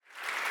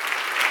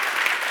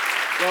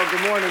Well,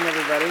 good morning,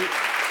 everybody.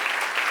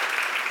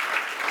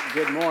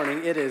 Good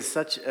morning. It is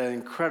such an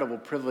incredible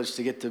privilege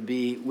to get to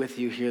be with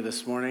you here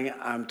this morning.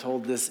 I'm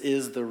told this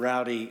is the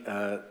rowdy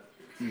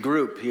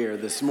group here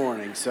this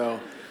morning,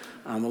 so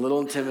I'm a little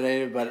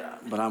intimidated,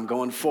 but I'm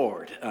going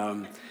forward.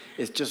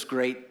 It's just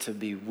great to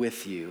be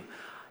with you.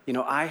 You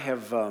know, I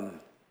feel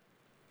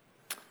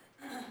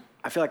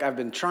like I've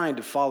been trying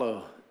to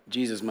follow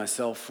Jesus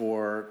myself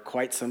for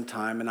quite some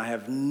time, and I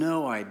have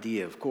no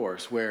idea, of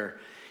course, where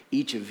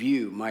each of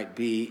you might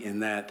be in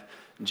that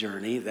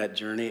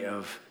journey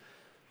of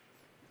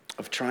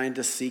trying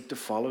to seek to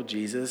follow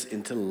Jesus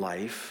into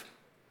life.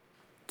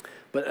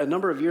 But a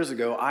number of years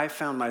ago, I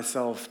found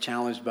myself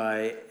challenged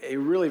by a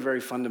really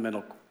very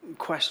fundamental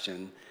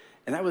question,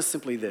 and that was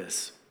simply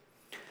this: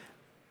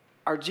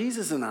 are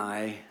Jesus and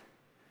I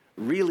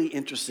really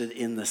interested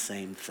in the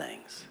same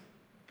things?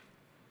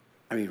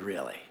 I mean,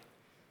 really?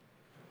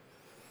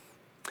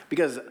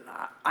 Because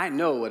I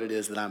know what it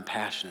is that I'm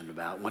passionate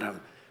about, what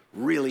I'm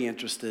really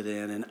interested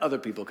in, and other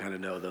people kind of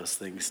know those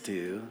things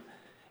too.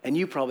 And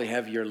you probably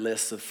have your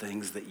lists of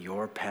things that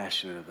you're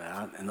passionate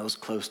about, and those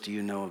close to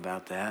you know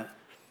about that.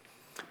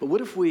 But what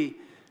if we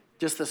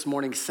just this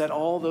morning set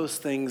all those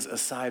things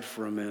aside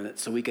for a minute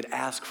so we could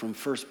ask from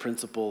first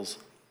principles,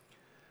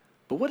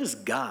 but what is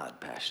God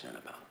passionate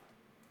about?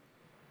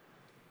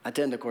 I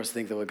tend to, of course,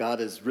 think that what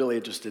God is really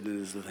interested in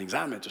is the things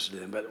I'm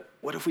interested in. But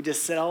what if we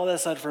just set all that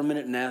aside for a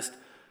minute and asked,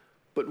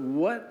 but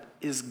what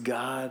is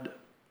God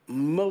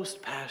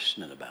most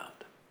passionate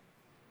about?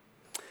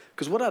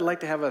 Because what I'd like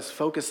to have us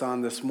focus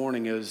on this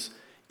morning is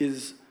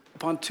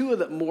upon two of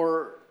the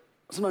more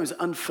sometimes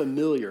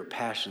unfamiliar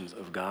passions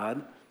of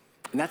God,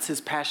 and that's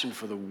his passion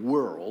for the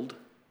world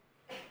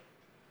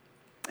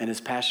and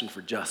his passion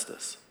for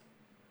justice.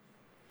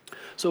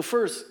 So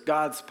first,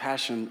 God's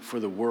passion for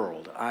the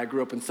world. I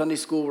grew up in Sunday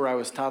school where I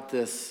was taught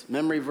this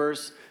memory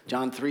verse,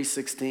 John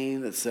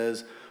 3:16, that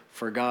says,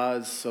 "For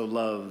God so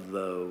loved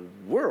the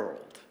world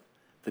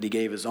that he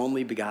gave his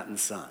only begotten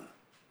Son."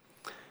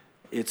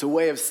 It's a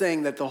way of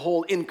saying that the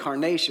whole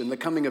incarnation, the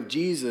coming of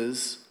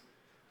Jesus,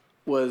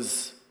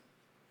 was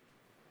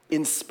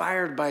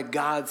inspired by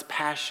God's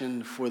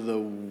passion for the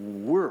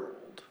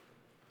world.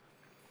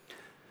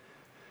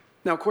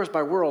 Now, of course,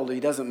 by world, he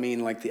doesn't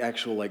mean like the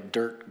actual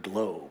dirt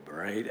globe,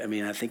 right? I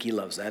mean, I think he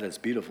loves that. It's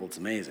beautiful. It's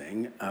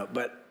amazing.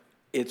 But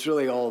it's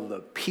really all the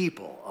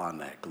people on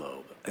that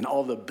globe and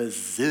all the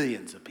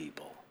bazillions of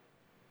people,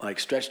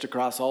 stretched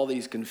across all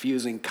these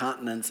confusing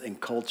continents and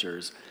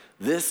cultures.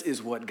 This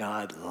is what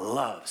God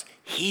loves.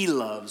 He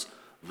loves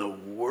the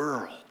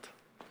world.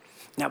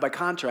 Now, by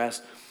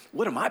contrast,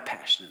 what am I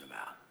passionate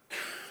about?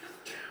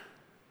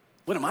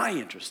 What am I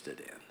interested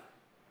in?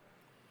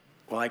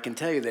 Well, I can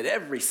tell you that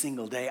every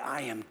single day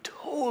I am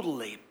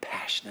totally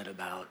passionate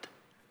about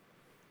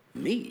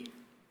me.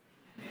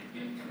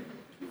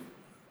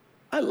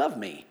 I love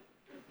me.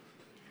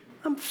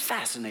 I'm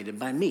fascinated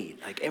by me,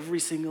 every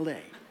single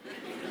day.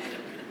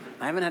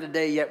 I haven't had a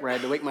day yet where I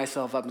had to wake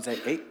myself up and say,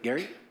 "Hey,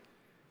 Gary,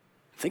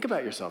 think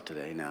about yourself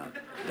today now.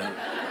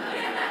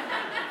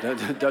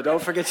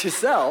 Don't forget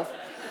yourself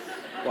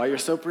while you're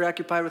so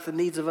preoccupied with the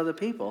needs of other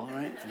people,"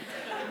 right?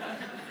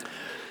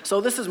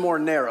 So this is more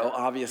narrow,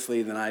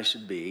 obviously, than I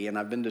should be, and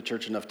I've been to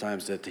church enough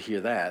times to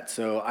hear that.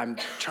 So I'm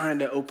trying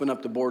to open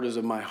up the borders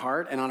of my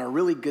heart, and on a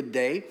really good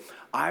day,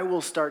 I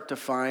will start to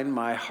find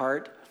my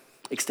heart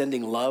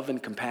extending love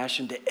and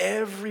compassion to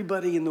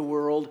everybody in the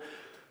world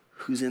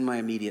who's in my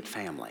immediate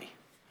family.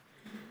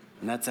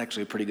 And that's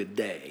actually a pretty good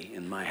day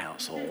in my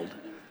household,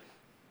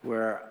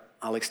 where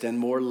I'll extend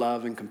more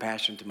love and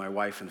compassion to my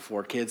wife and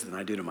 4 kids than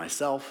I do to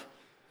myself.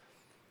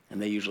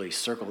 And they usually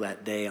circle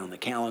that day on the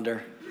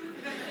calendar.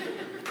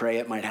 Pray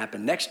it might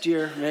happen next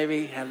year,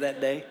 maybe, have that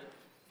day.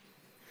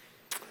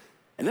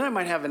 And then I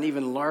might have an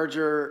even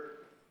larger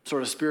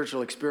sort of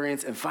spiritual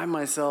experience and find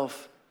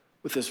myself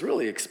with this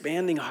really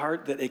expanding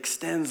heart that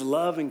extends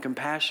love and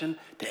compassion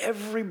to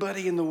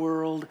everybody in the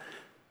world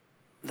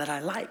that I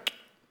like,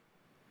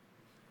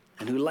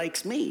 and who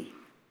likes me,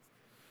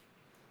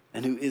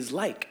 and who is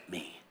like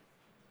me.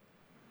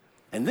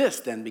 And this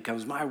then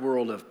becomes my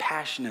world of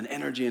passion and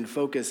energy and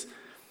focus.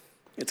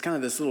 It's kind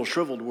of this little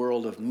shriveled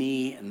world of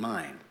me and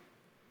mine.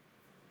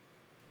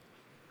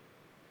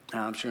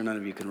 Now, I'm sure none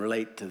of you can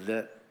relate to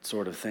that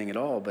sort of thing at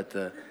all,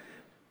 but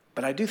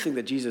I do think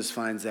that Jesus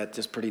finds that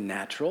just pretty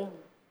natural.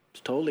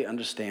 It's totally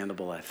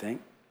understandable, I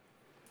think.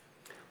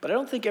 But I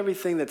don't think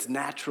everything that's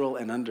natural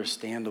and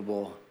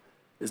understandable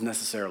is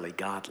necessarily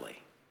godly.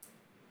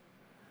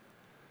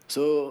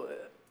 So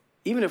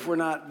even if we're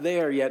not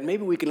there yet,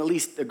 maybe we can at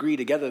least agree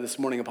together this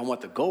morning upon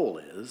what the goal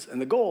is.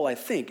 And the goal, I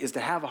think, is to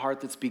have a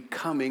heart that's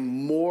becoming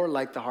more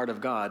like the heart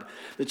of God,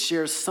 that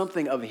shares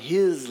something of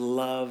his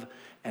love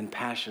and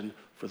passion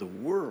for the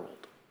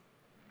world.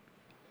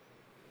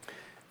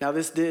 Now,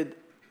 this did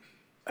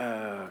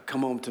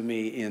come home to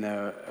me in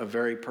a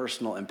very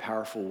personal and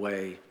powerful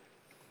way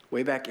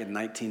back in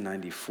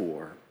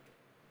 1994,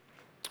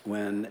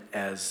 when,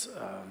 as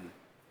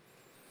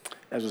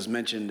was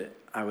mentioned,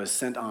 I was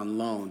sent on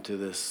loan to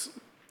this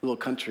little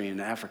country in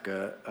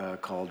Africa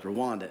called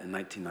Rwanda in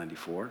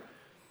 1994.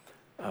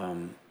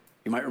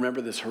 You might remember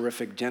this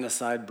horrific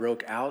genocide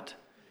broke out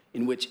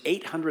in which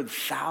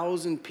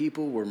 800,000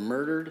 people were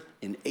murdered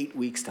in 8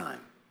 weeks' time.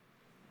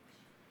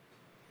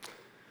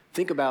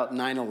 Think about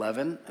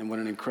 9/11 and what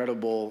an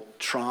incredible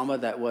trauma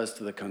that was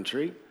to the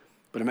country.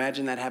 But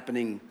imagine that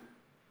happening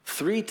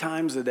 3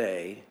 times a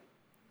day,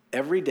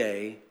 every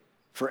day,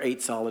 for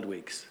 8 solid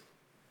weeks.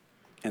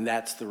 And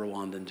that's the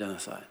Rwandan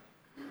genocide.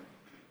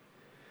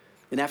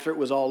 And after it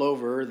was all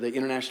over, the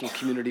international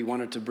community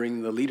wanted to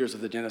bring the leaders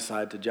of the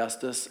genocide to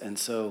justice. And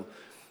so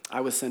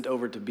I was sent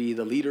over to be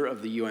the leader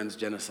of the UN's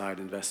genocide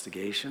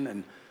investigation.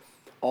 And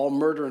all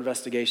murder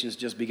investigations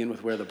just begin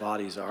with where the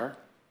bodies are.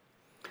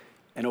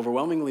 And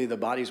overwhelmingly, the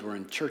bodies were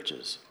in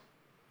churches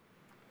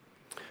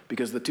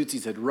because the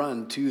Tutsis had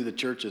run to the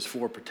churches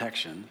for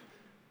protection,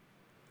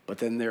 but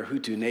then their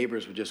Hutu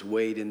neighbors would just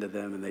wade into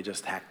them and they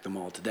just hacked them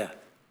all to death.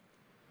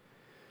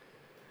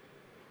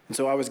 And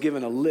so I was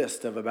given a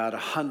list of about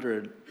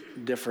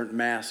 100 different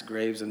mass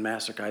graves and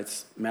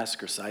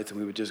massacre sites, and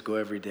we would just go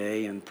every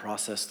day and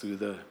process through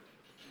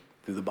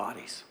the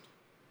bodies.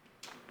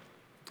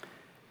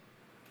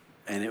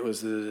 And it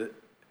was an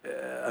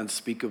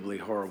unspeakably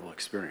horrible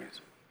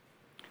experience.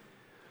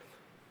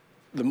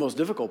 The most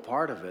difficult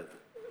part of it,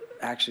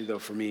 actually, though,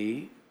 for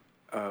me,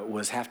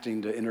 was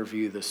having to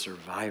interview the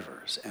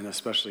survivors, and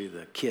especially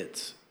the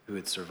kids who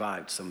had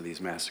survived some of these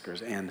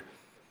massacres. And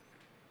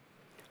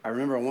I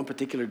remember on one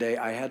particular day,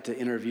 I had to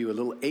interview a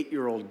little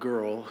 8-year-old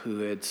girl who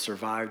had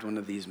survived one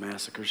of these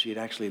massacres. She had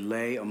actually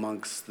lay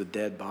amongst the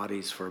dead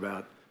bodies for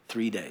about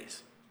 3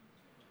 days.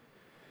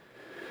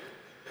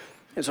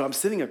 And so I'm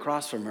sitting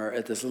across from her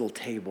at this little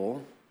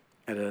table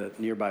at a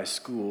nearby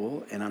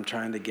school, and I'm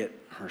trying to get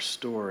her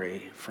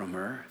story from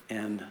her.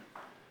 And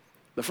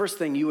the first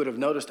thing you would have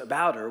noticed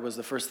about her was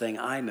the first thing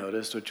I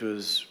noticed, which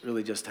was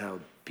really just how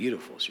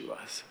beautiful she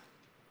was.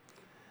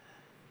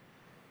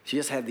 She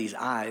just had these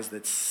eyes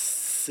that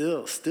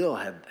still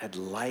had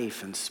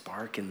life and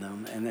spark in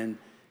them. And then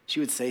she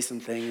would say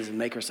some things and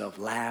make herself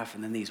laugh,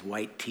 and then these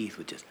white teeth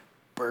would just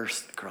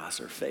burst across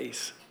her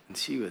face. And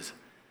she was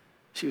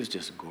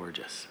just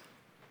gorgeous.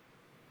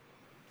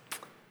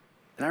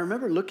 And I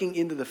remember looking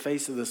into the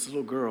face of this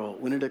little girl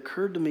when it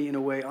occurred to me in a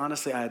way,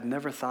 honestly, I had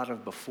never thought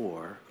of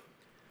before,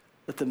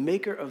 that the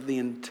maker of the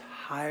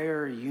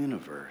entire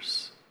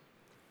universe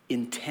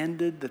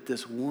intended that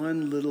this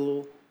one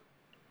little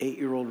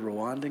 8-year-old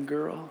Rwandan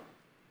girl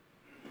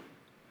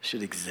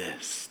should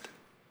exist.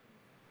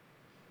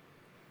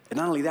 And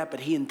not only that,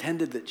 but he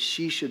intended that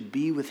she should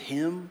be with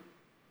him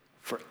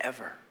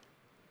forever.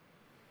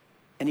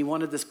 And he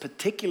wanted this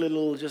particular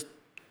little just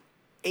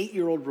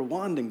 8-year-old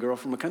Rwandan girl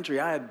from a country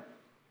I had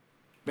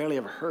barely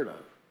ever heard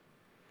of.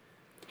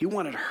 He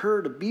wanted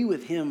her to be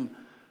with him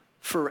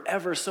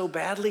forever so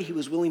badly, he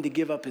was willing to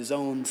give up his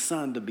own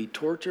son to be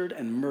tortured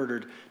and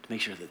murdered to make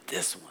sure that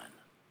this one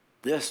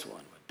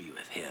would be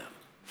with him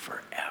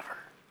forever.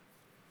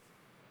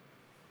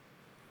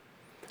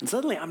 And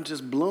suddenly I'm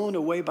just blown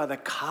away by the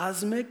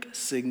cosmic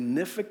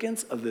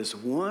significance of this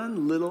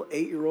one little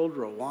 8-year-old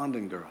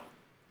Rwandan girl.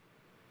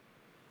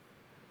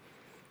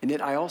 And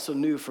yet I also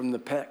knew from the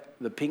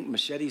pink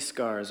machete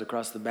scars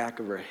across the back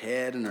of her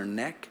head and her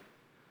neck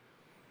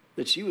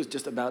that she was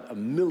just about a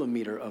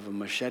millimeter of a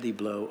machete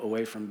blow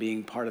away from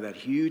being part of that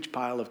huge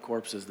pile of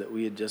corpses that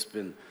we had just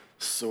been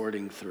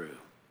sorting through.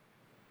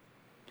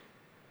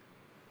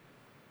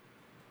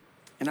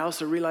 And I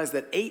also realized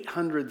that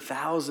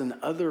 800,000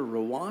 other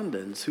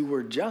Rwandans who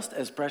were just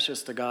as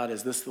precious to God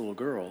as this little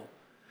girl,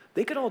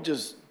 they could all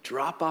just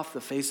drop off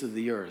the face of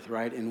the earth,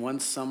 right, in one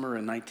summer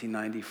in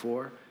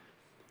 1994.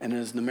 And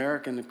as an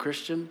American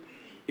Christian,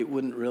 it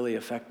wouldn't really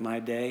affect my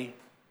day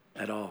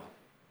at all.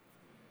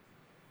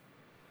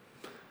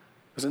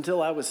 Because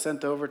until I was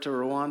sent over to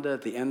Rwanda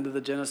at the end of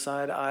the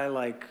genocide, I,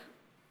 like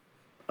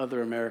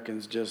other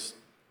Americans, just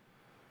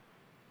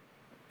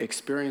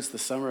experienced the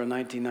summer of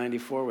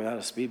 1994 without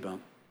a speed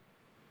bump.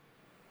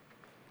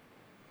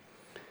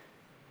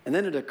 And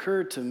then it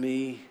occurred to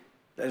me,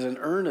 as an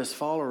earnest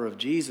follower of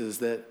Jesus,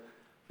 that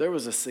there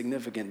was a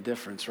significant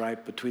difference,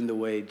 right, between the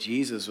way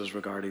Jesus was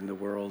regarding the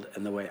world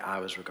and the way I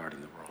was regarding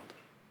the world.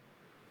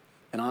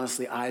 And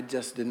honestly, I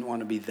just didn't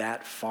want to be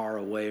that far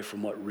away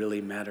from what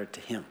really mattered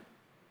to him.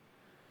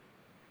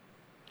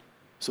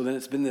 So then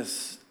it's been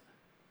this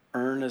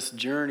earnest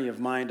journey of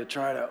mine to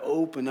try to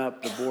open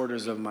up the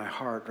borders of my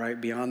heart, right,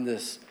 beyond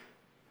this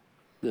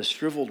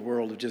shriveled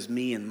world of just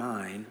me and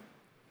mine,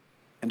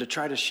 and to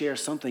try to share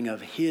something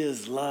of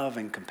his love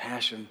and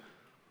compassion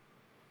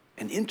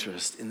and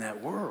interest in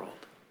that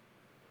world.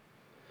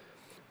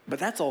 But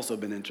that's also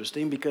been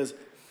interesting because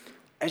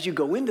as you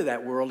go into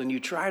that world and you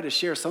try to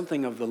share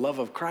something of the love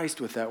of Christ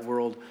with that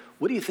world,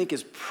 what do you think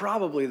is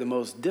probably the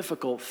most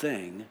difficult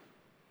thing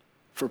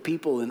for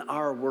people in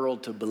our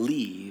world to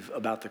believe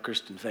about the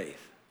Christian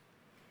faith?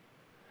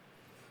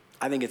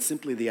 I think it's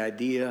simply the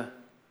idea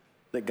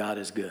that God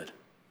is good,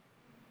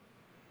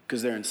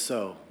 because they're in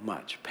so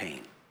much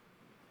pain.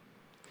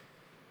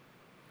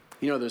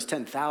 You know, there's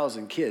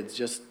 10,000 kids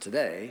just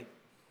today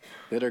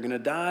that are going to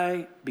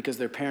die because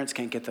their parents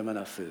can't get them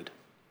enough food.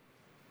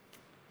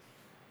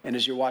 And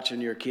as you're watching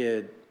your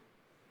kid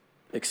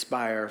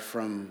expire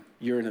from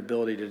your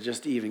inability to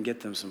just even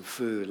get them some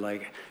food,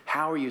 like,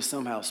 how are you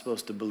somehow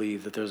supposed to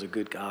believe that there's a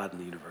good God in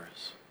the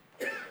universe?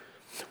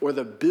 Or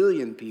the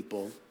billion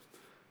people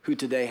who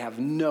today have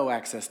no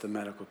access to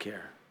medical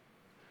care,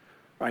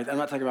 right? I'm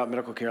not talking about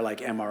medical care like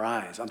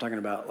MRIs. I'm talking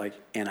about like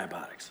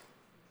antibiotics.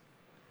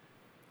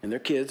 And their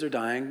kids are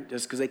dying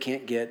just because they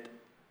can't get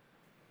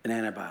an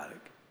antibiotic,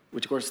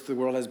 which of course the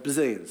world has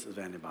bazillions of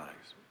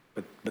antibiotics,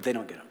 but they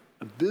don't get them.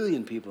 1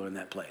 billion people are in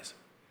that place.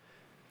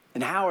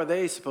 And how are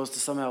they supposed to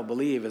somehow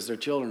believe, as their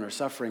children are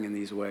suffering in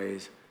these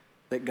ways,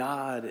 that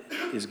God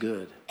is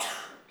good?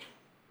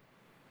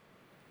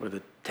 Or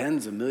the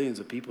tens of millions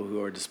of people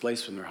who are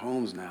displaced from their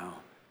homes now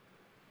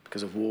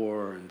because of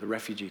war and the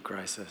refugee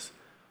crisis.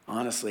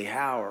 Honestly,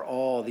 how are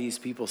all these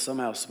people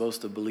somehow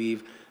supposed to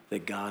believe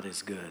that God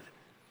is good?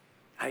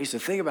 I used to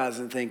think about this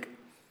and think,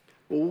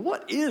 well,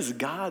 what is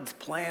God's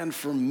plan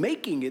for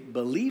making it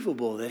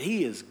believable that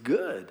he is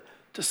good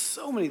to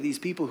so many of these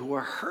people who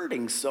are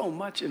hurting so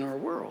much in our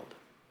world?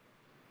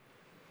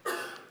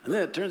 And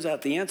then it turns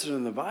out the answer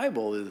in the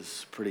Bible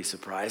is pretty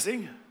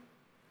surprising,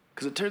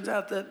 because it turns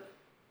out that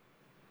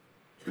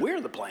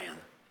we're the plan.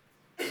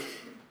 And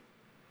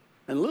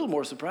a little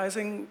more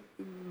surprising,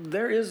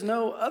 there is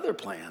no other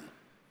plan.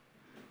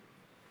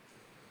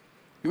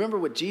 Remember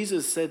what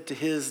Jesus said to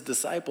his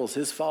disciples,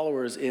 his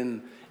followers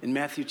in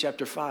Matthew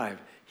chapter 5.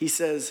 He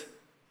says,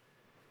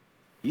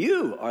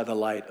 "You are the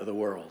light of the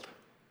world."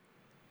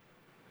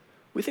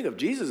 We think of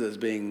Jesus as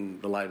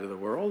being the light of the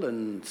world,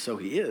 and so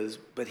he is,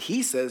 but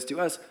he says to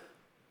us,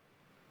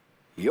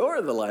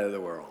 "You're the light of the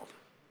world.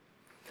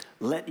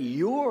 Let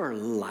your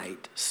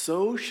light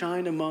so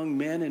shine among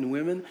men and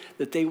women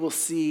that they will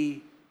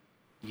see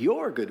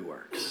your good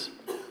works,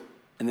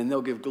 and then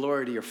they'll give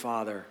glory to your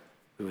Father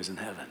who is in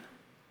heaven."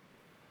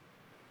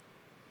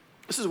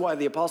 This is why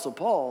the Apostle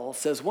Paul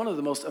says one of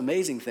the most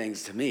amazing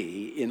things to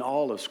me in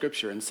all of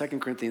Scripture in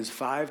 2 Corinthians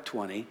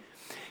 5:20.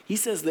 He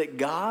says that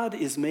God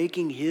is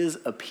making his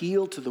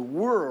appeal to the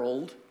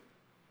world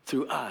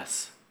through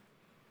us.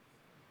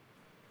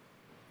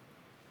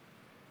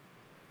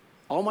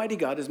 Almighty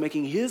God is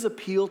making his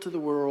appeal to the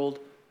world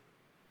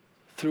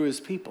through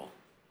his people.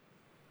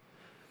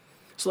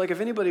 So like if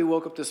anybody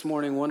woke up this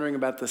morning wondering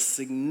about the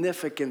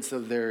significance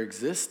of their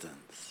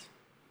existence,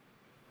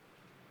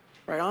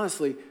 right,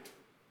 honestly,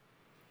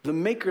 the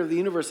maker of the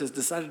universe has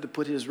decided to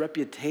put his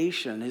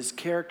reputation, his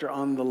character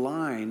on the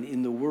line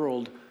in the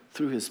world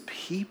through his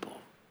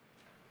people.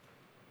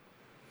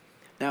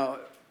 Now,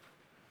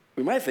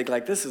 we might think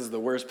like this is the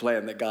worst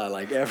plan that God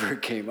like ever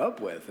came up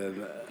with.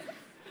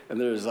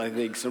 And there's, I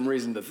think, some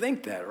reason to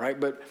think that, right?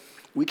 But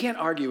we can't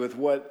argue with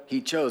what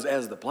he chose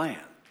as the plan.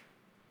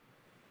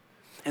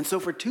 And so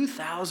for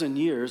 2,000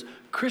 years,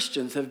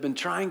 Christians have been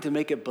trying to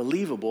make it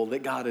believable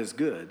that God is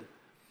good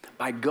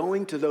by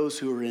going to those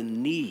who are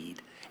in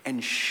need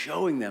and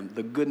showing them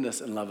the goodness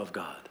and love of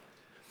God.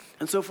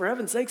 And so for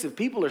heaven's sakes, if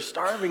people are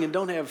starving and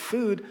don't have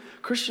food,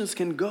 Christians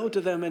can go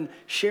to them and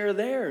share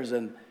theirs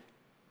and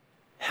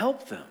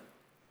help them.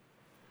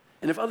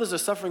 And if others are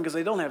suffering because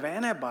they don't have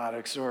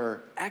antibiotics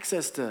or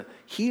access to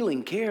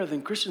healing care,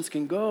 then Christians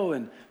can go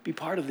and be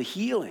part of the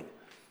healing.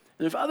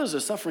 And if others are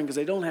suffering because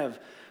they don't have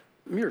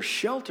mere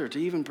shelter to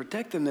even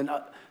protect them, then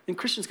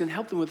Christians can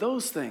help them with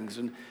those things.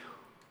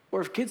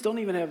 Or if kids don't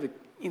even have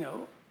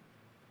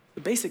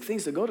the basic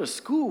things to go to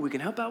school, we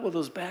can help out with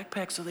those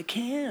backpacks so they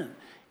can.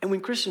 And when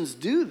Christians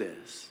do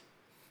this,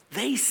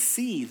 they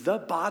see the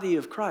body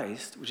of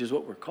Christ, which is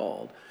what we're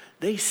called,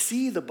 they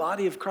see the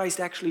body of Christ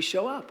actually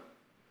show up.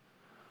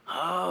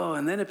 Oh,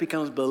 and then it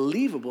becomes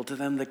believable to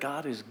them that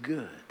God is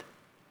good.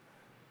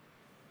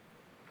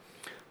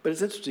 But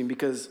it's interesting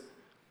because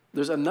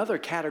there's another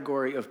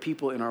category of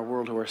people in our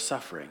world who are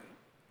suffering.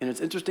 And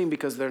it's interesting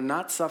because they're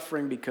not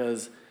suffering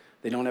because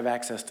they don't have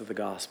access to the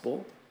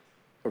gospel,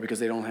 or because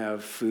they don't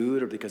have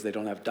food, or because they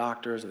don't have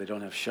doctors, or they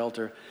don't have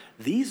shelter.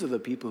 These are the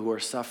people who are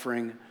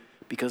suffering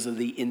because of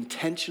the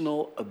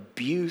intentional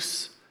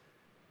abuse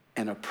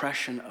and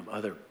oppression of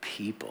other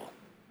people.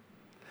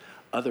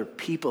 Other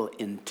people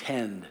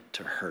intend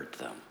to hurt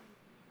them.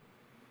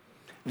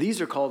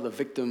 These are called the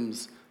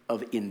victims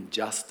of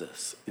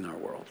injustice in our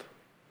world.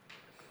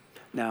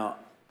 Now,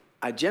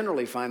 I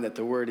generally find that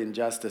the word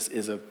injustice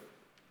is a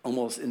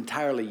almost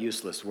entirely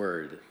useless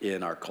word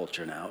in our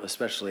culture now,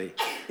 especially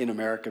in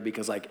America,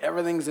 because like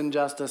everything's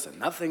injustice and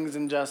nothing's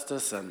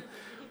injustice and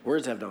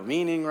words have no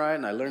meaning, right?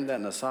 And I learned that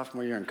in the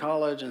sophomore year in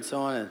college and so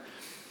on. And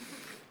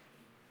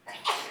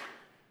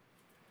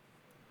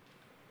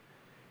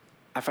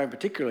I find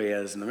particularly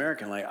as an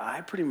American, like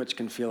I pretty much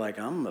can feel like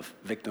I'm a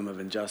victim of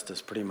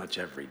injustice pretty much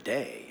every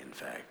day. In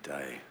fact,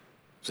 I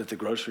was at the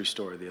grocery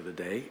store the other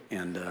day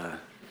and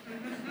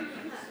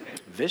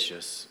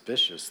vicious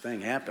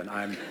thing happened.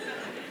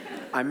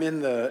 I'm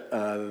in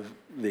the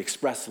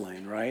express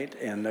lane, right?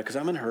 And because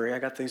I'm in a hurry, I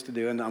got things to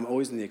do, and I'm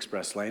always in the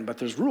express lane. But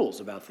there's rules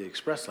about the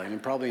express lane,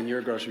 and probably in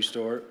your grocery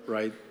store,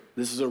 right?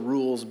 This is a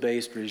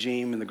rules-based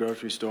regime in the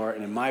grocery store,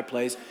 and in my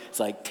place, it's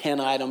like 10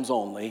 items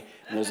only,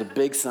 and there's a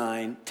big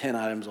sign, 10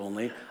 items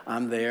only.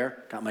 I'm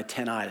there, got my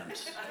 10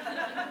 items.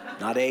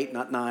 Not 8,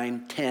 not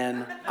 9,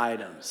 10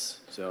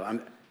 items. So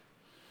I'm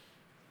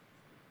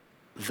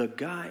the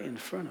guy in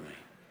front of me.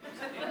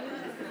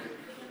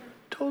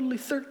 Totally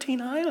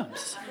 13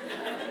 items.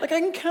 Like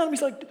I can count him,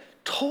 he's like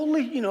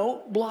totally,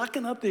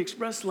 blocking up the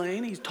express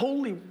lane. He's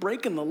totally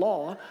breaking the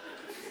law.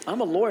 I'm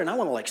a lawyer, and I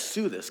want to,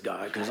 sue this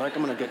guy, because, I'm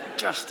going to get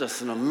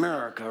justice in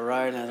America,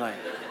 right? And I'm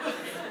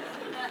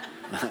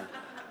like...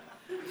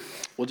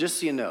 Well, just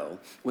so you know,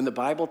 when the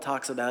Bible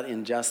talks about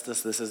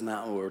injustice, this is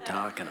not what we're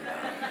talking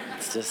about.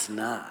 It's just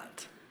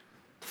not.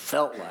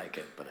 Felt like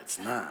it, but it's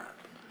not.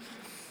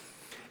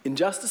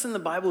 Injustice in the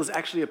Bible is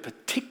actually a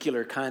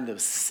particular kind of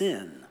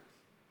sin.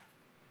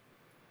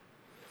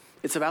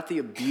 It's about the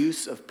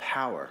abuse of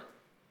power.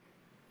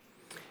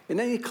 In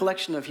any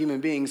collection of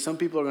human beings, some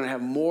people are going to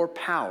have more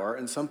power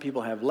and some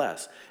people have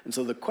less. And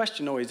so the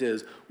question always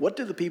is, what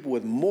do the people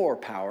with more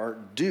power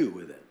do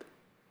with it?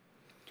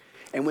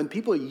 And when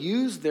people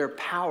use their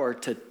power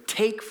to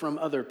take from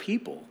other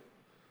people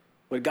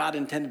what God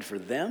intended for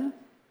them,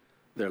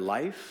 their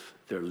life,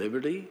 their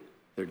liberty,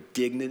 their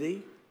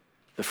dignity,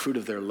 the fruit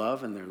of their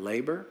love and their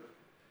labor,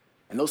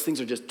 and those things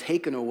are just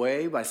taken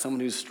away by someone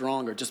who's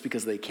stronger just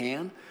because they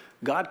can,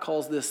 God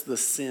calls this the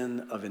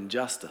sin of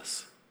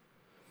injustice.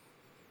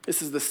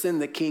 This is the sin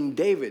that King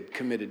David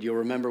committed, you'll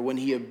remember, when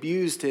he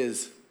abused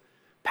his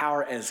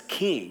power as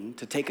king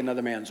to take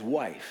another man's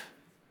wife.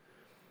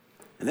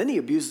 And then he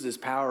abuses his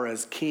power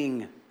as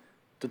king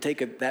to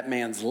take that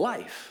man's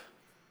life.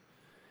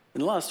 In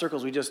a lot of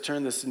circles, we just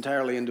turn this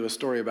entirely into a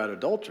story about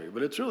adultery,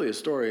 but it's really a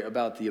story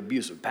about the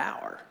abuse of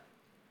power.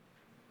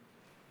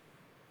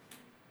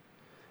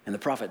 And the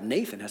prophet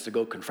Nathan has to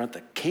go confront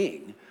the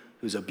king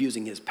who's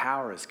abusing his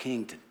power as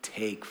king to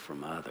take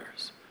from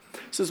others.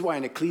 This is why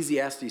in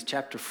Ecclesiastes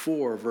chapter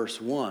 4, verse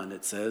 1,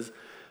 it says,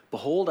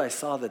 "Behold, I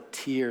saw the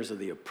tears of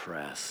the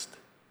oppressed,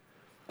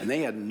 and they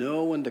had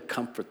no one to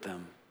comfort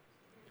them.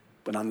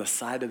 But on the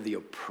side of the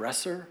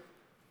oppressor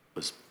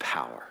was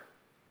power."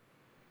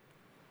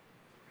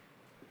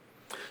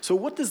 So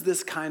what does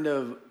this kind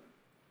of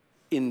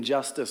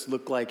injustice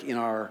look like in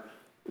our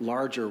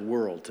larger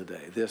world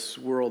today, this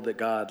world that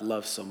God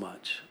loves so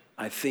much?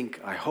 I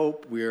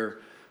hope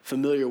we're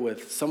familiar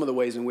with some of the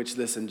ways in which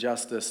this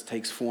injustice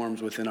takes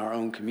forms within our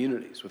own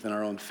communities, within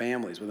our own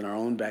families, within our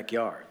own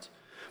backyards.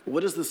 But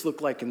what does this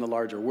look like in the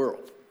larger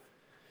world?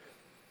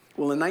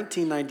 Well, in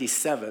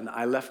 1997,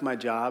 I left my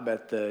job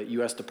at the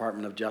U.S.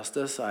 Department of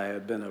Justice. I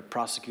had been a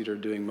prosecutor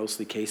doing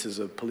mostly cases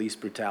of police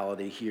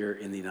brutality here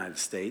in the United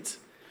States.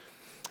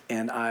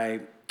 And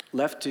I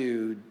left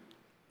to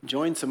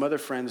join some other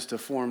friends to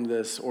form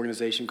this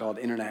organization called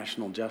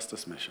International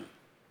Justice Mission.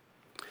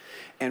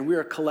 And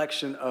we're a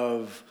collection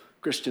of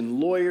Christian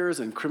lawyers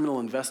and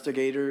criminal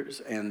investigators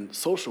and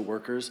social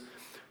workers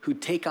who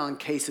take on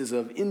cases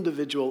of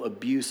individual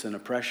abuse and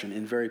oppression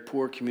in very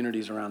poor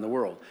communities around the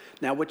world.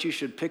 Now, what you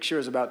should picture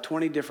is about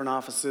 20 different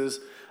offices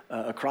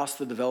across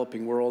the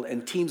developing world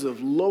and teams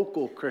of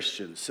local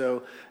Christians.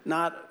 So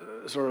not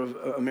sort of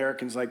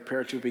Americans like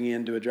paratrooping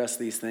in to address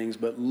these things,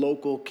 but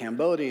local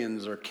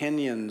Cambodians or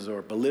Kenyans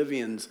or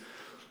Bolivians,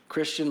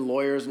 Christian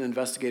lawyers and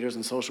investigators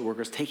and social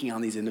workers taking on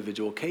these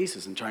individual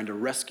cases and trying to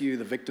rescue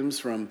the victims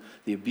from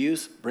the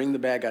abuse, bring the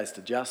bad guys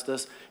to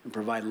justice, and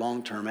provide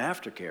long-term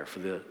aftercare for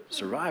the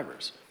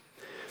survivors.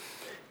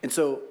 And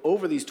so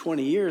over these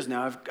 20 years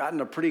now, I've gotten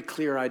a pretty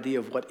clear idea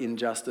of what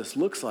injustice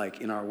looks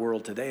like in our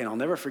world today. And I'll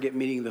never forget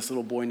meeting this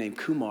little boy named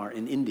Kumar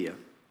in India.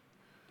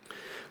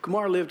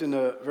 Kumar lived in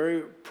a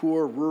very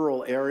poor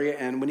rural area,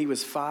 and when he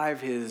was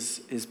 5,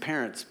 his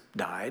parents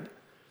died.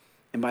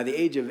 And by the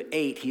age of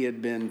 8, he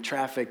had been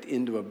trafficked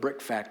into a brick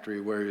factory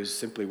where he was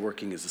simply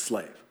working as a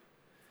slave.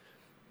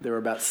 There were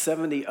about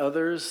 70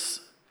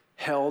 others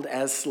held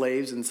as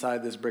slaves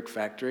inside this brick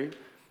factory.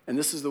 And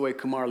this is the way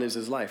Kumar lives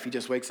his life. He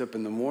just wakes up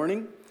in the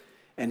morning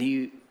and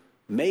he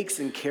makes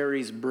and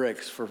carries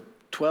bricks for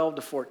 12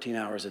 to 14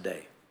 hours a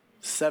day,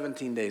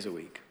 17 days a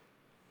week.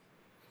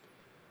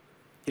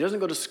 He doesn't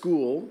go to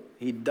school.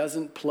 He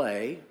doesn't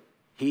play.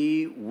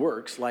 He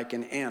works like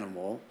an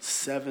animal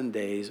 7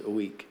 days a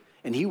week.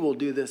 And he will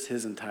do this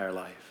his entire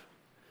life.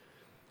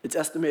 It's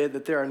estimated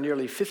that there are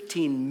nearly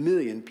 15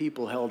 million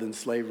people held in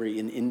slavery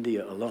in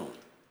India alone.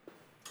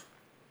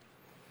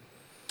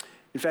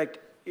 In fact,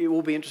 it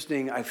will be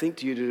interesting, I think,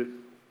 to you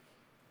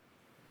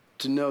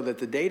to know that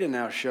the data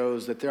now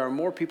shows that there are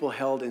more people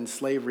held in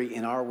slavery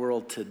in our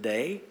world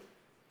today,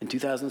 in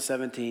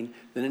 2017,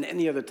 than in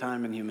any other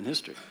time in human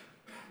history.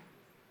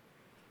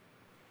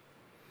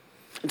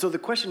 And so the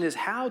question is,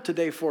 how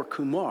today for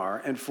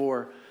Kumar and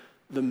for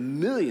the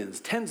millions,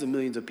 tens of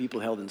millions of people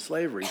held in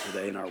slavery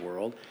today in our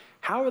world,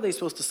 how are they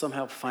supposed to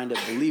somehow find it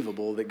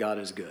believable that God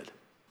is good?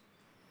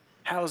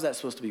 How is that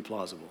supposed to be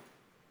plausible?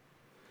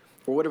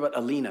 Or what about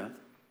Alina?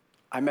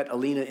 I met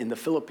Alina in the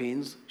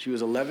Philippines. She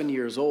was 11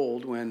 years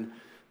old when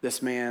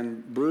this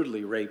man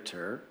brutally raped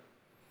her.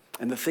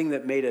 And the thing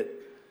that made it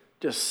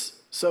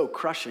just so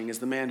crushing as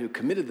the man who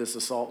committed this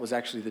assault was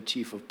actually the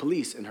chief of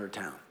police in her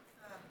town.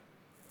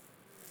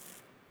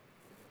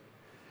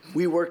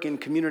 We work in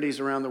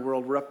communities around the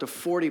world where up to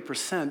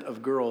 40%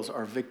 of girls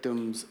are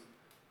victims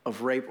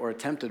of rape or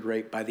attempted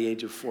rape by the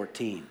age of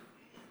 14.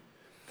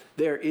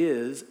 There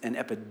is an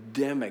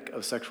epidemic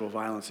of sexual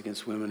violence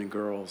against women and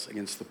girls,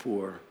 against the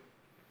poor,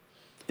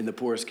 in the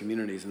poorest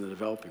communities in the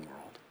developing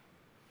world.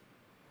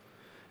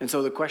 And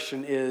so the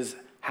question is,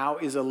 how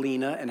is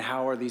Alina and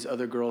how are these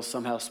other girls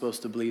somehow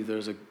supposed to believe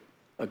there's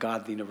a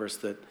God in the universe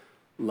that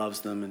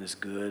loves them and is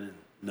good and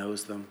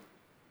knows them?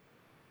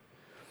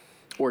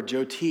 Or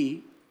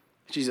Jyoti,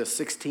 she's a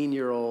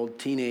 16-year-old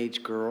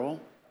teenage girl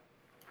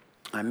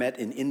I met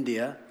in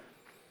India.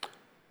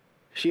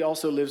 She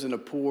also lives in a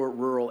poor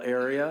rural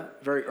area,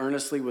 very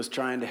earnestly was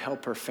trying to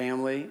help her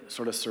family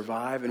sort of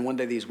survive. And one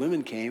day these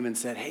women came and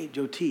said, hey,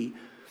 Jyoti,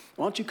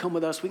 why don't you come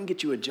with us? We can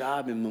get you a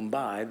job in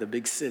Mumbai, the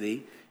big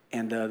city,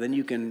 and then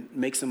you can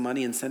make some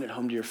money and send it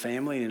home to your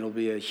family, and it'll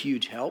be a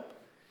huge help.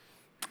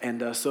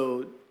 And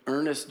so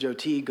earnest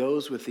Jyoti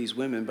goes with these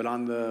women, but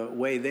on the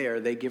way there,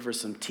 they give her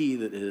some tea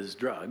that is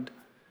drugged.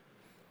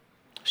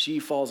 She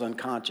falls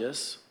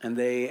unconscious, and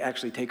they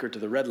actually take her to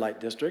the red light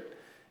district,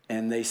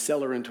 and they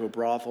sell her into a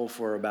brothel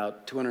for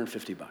about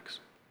 $250.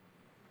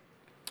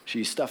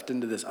 She's stuffed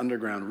into this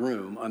underground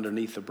room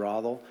underneath the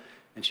brothel,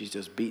 and she's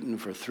just beaten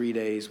for 3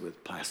 days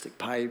with plastic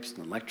pipes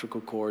and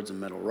electrical cords and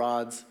metal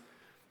rods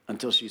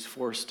until she's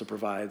forced to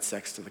provide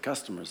sex to the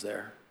customers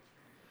there.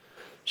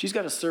 She's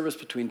got to service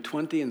between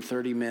 20 and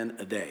 30 men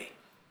a day,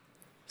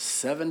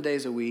 7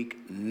 days a week,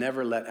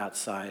 never let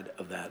outside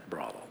of that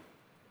brothel.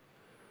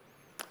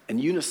 And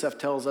UNICEF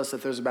tells us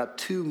that there's about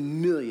 2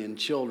 million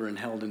children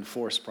held in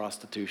forced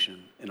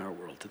prostitution in our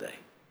world today.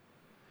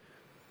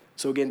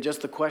 So again,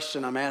 just the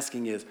question I'm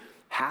asking is,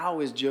 how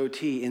is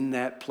Jyoti in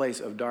that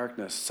place of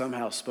darkness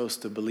somehow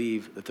supposed to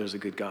believe that there's a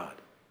good God?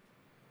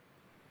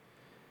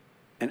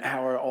 And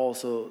how are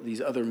also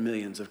these other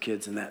millions of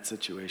kids in that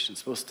situation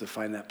supposed to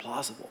find that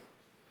plausible?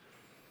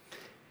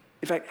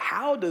 In fact,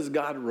 how does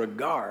God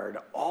regard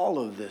all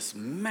of this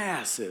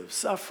massive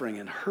suffering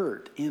and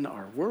hurt in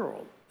our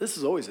world? This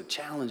is always a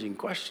challenging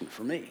question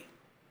for me.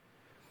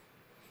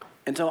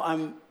 And so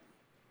I'm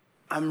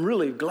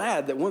really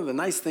glad that one of the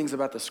nice things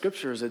about the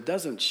scripture is it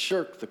doesn't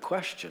shirk the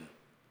question.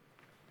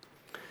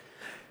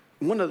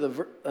 One of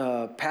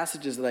the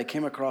passages that I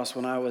came across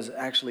when I was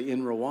actually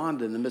in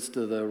Rwanda in the midst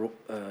of the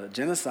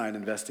genocide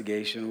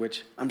investigation,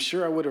 which I'm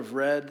sure I would have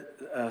read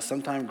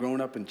sometime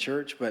growing up in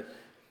church, but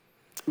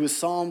it was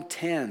Psalm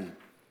 10,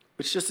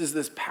 which just is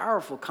this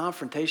powerful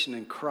confrontation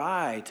and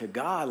cry to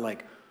God,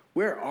 like,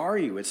 where are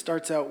you? It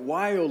starts out,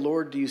 why, O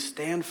Lord, do you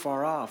stand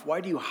far off?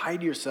 Why do you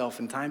hide yourself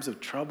in times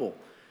of trouble?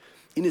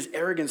 In his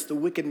arrogance, the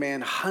wicked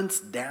man hunts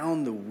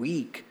down the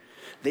weak.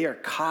 They are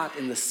caught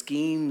in the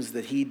schemes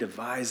that he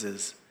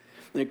devises.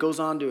 And it goes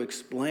on to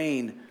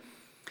explain,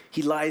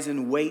 he lies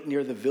in wait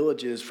near the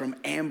villages. From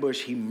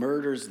ambush, he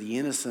murders the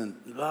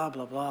innocent, blah,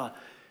 blah, blah.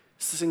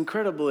 It's this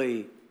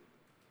incredibly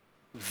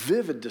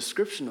vivid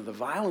description of the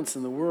violence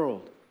in the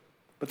world.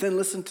 But then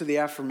listen to the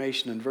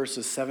affirmation in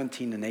verses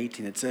 17 and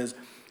 18. It says,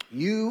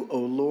 you, O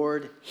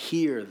Lord,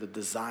 hear the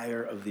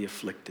desire of the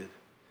afflicted.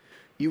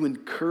 You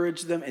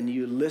encourage them and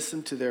you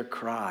listen to their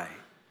cry,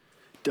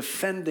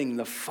 defending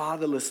the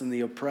fatherless and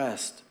the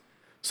oppressed,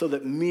 so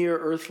that mere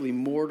earthly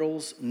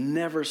mortals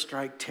never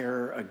strike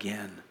terror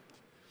again.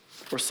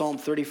 Or Psalm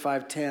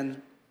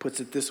 35:10 puts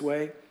it this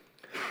way,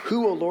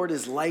 who, O Lord,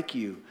 is like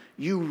you?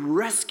 You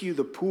rescue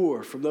the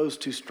poor from those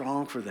too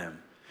strong for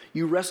them.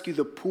 You rescue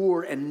the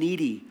poor and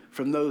needy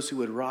from those who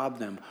would rob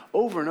them.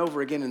 Over and over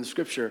again in the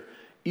scripture,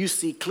 you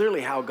see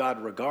clearly how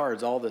God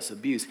regards all this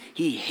abuse.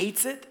 He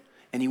hates it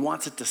and he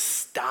wants it to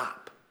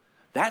stop.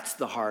 That's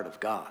the heart of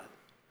God.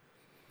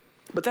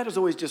 But that has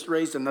always just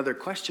raised another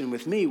question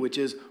with me, which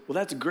is, well,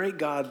 that's great,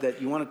 God,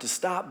 that you want it to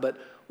stop, but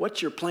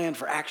what's your plan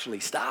for actually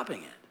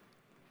stopping it?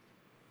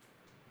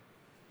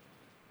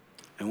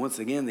 And once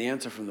again, the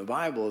answer from the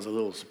Bible is a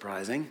little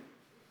surprising,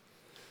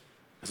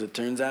 as it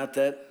turns out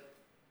that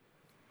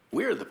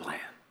we're the plan.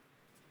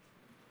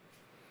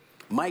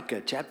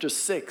 Micah chapter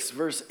 6,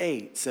 verse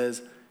 8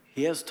 says,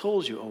 he has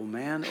told you, O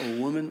man, O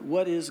woman,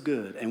 what is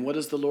good, and what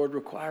does the Lord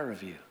require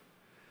of you?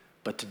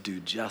 But to do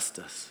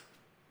justice.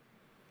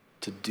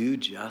 To do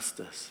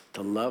justice,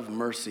 to love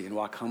mercy and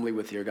walk humbly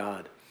with your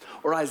God.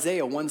 Or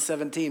Isaiah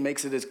 1:17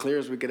 makes it as clear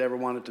as we could ever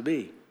want it to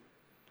be.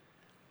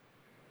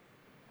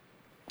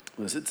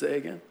 What does it say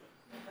again?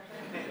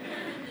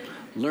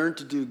 Learn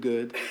to do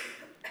good,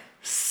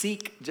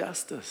 seek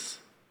justice,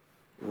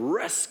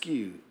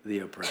 rescue the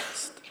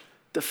oppressed,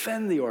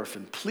 defend the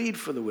orphan, plead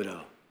for the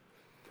widow.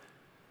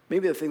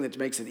 Maybe the thing that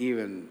makes it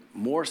even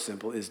more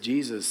simple is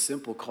Jesus'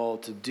 simple call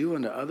to do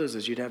unto others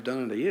as you'd have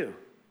done unto you.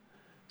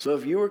 So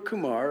if you were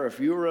Kumar, or if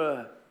you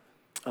were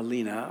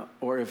Alina,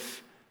 or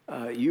if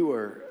you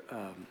were,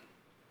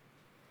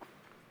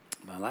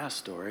 my last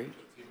story,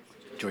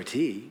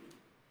 Jyoti,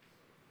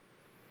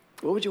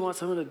 what would you want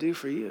someone to do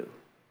for you?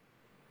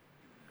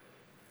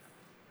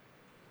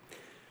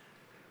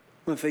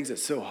 One of the things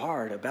that's so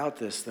hard about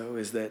this, though,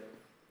 is that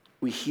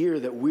we hear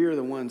that we're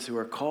the ones who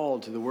are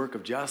called to the work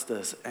of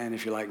justice. And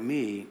if you're like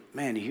me,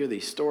 man, you hear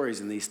these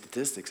stories and these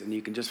statistics and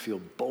you can just feel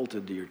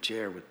bolted to your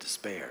chair with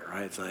despair,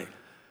 right? It's like,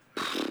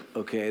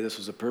 okay, this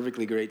was a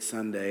perfectly great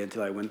Sunday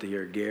until I went to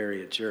hear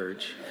Gary at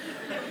church.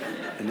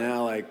 And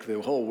now like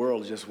the whole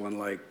world just one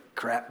like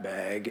crap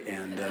bag.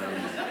 And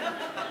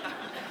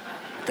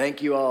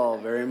thank you all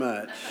very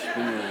much.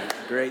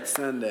 Great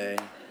Sunday.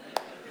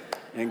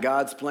 And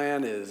God's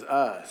plan is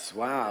us.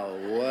 Wow,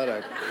 what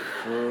a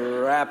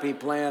crappy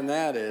plan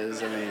that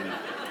is.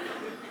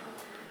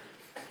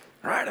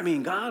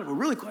 God, we're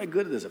really quite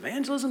good at this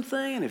evangelism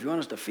thing. And if you want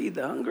us to feed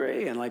the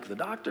hungry and like the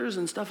doctors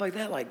and stuff like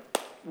that, like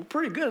we're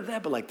pretty good at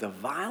that. But like the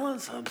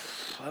violence,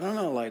 I don't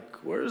know, like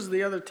where's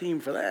the other team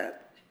for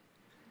that?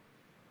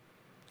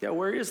 Yeah,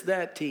 where is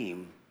that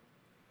team?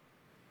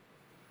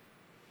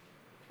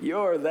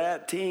 You're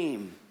that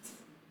team.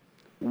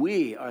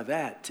 We are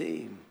that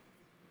team.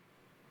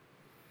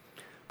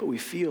 But we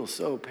feel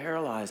so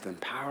paralyzed and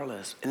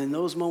powerless. And in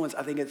those moments,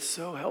 I think it's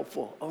so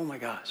helpful. Oh my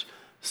gosh,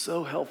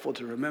 so helpful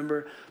to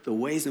remember the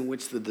ways in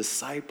which the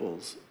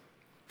disciples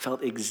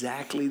felt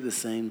exactly the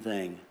same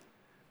thing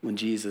when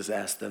Jesus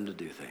asked them to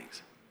do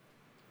things.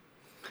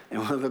 And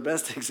one of the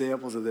best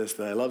examples of this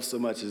that I love so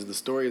much is the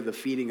story of the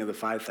feeding of the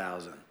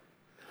 5,000.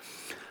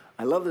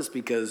 I love this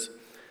because,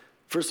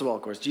 first of all,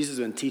 of course, Jesus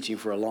has been teaching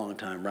for a long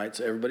time, right?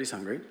 So everybody's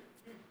hungry.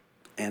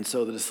 And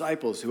so the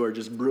disciples, who are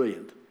just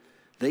brilliant,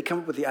 they come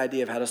up with the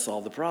idea of how to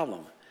solve the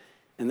problem.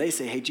 And they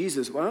say, hey,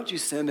 Jesus, why don't you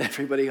send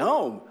everybody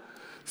home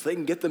so they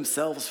can get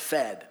themselves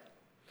fed?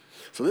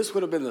 So this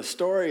would have been the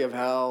story of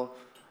how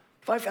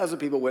 5,000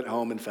 people went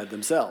home and fed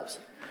themselves.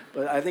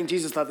 But I think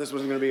Jesus thought this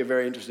was going to be a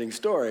very interesting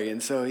story.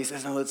 And so he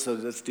says, no, let's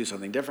do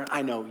something different.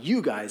 I know,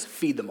 you guys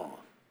feed them all.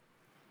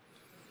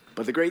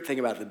 But the great thing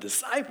about the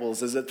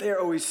disciples is that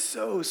they're always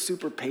so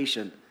super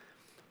patient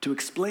to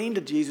explain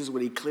to Jesus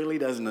what he clearly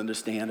doesn't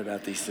understand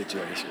about these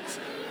situations.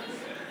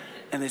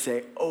 And they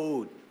say,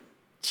 oh,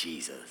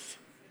 Jesus,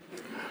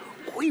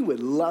 we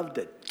would love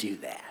to do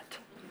that.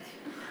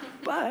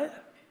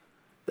 But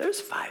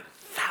there's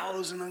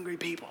 5,000 hungry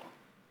people.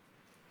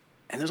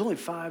 And there's only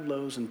 5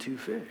 loaves and 2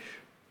 fish.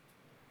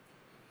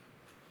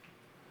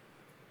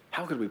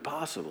 How could we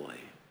possibly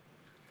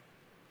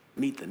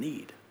meet the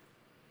need?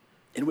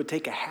 It would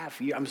take a half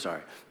year.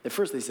 At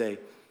first they say,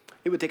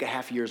 it would take a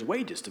half year's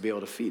wages to be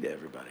able to feed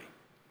everybody.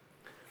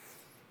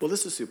 Well,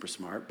 this is super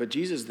smart, but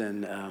Jesus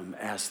then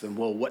asks them,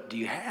 well, what do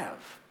you have?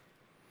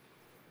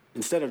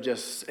 Instead of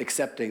just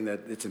accepting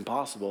that it's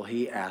impossible,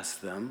 he asks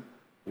them,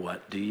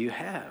 what do you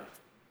have?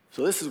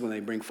 So this is when they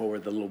bring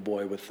forward the little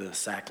boy with the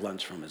sack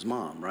lunch from his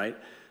mom, right?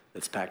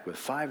 That's packed with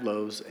 5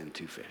 loaves and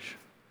 2 fish.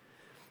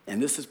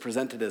 And this is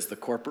presented as the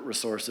corporate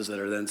resources that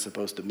are then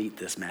supposed to meet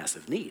this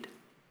massive need.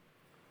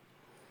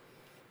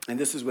 And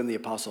this is when the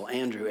Apostle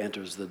Andrew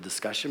enters the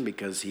discussion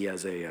because he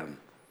has a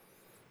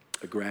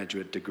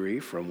graduate degree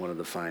from one of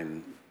the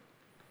fine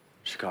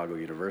Chicago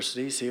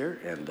universities here,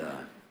 and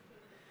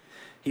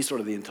he's sort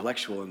of the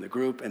intellectual in the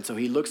group, and so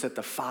he looks at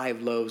the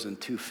 5 loaves and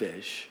 2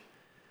 fish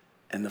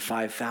and the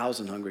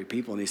 5,000 hungry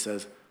people, and he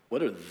says,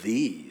 what are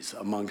these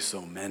among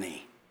so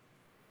many?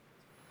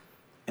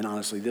 And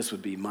honestly, this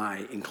would be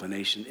my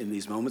inclination in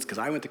these moments, because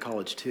I went to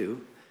college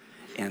too,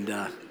 and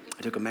I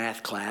took a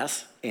math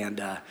class,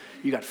 and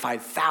you got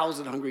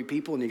 5,000 hungry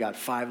people, and you got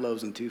 5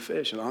 loaves and 2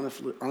 fish. And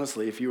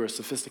honestly, if you were as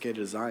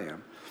sophisticated as I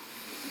am,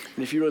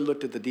 and if you really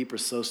looked at the deeper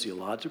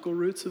sociological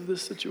roots of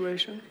this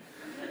situation,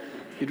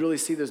 you'd really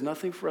see there's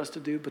nothing for us to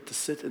do but to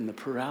sit in the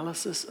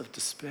paralysis of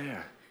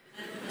despair.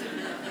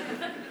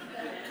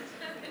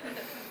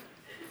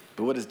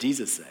 But what does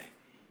Jesus say?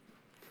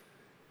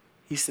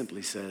 He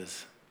simply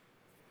says,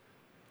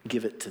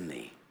 give it to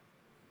me.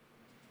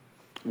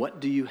 What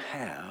do you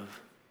have?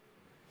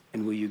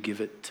 And will you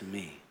give it to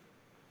me?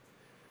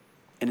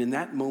 And in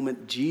that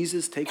moment,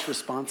 Jesus takes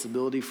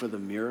responsibility for the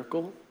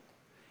miracle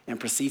and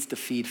proceeds to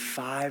feed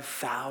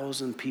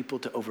 5,000 people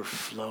to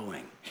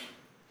overflowing.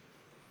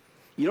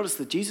 You notice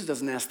that Jesus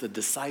doesn't ask the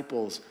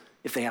disciples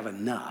if they have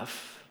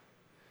enough.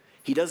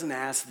 He doesn't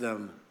ask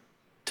them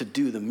to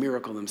do the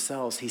miracle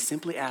themselves. He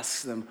simply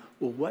asks them,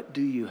 well, what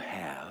do you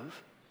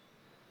have?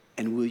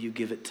 And will you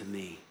give it to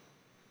me?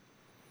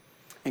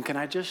 And can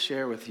I just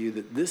share with you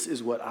that this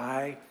is what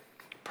I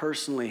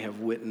personally have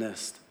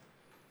witnessed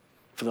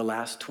for the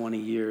last 20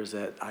 years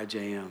at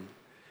IJM,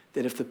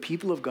 that if the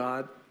people of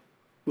God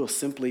will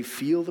simply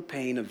feel the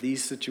pain of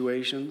these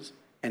situations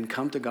and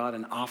come to God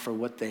and offer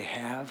what they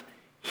have,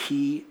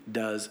 he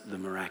does the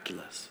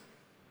miraculous.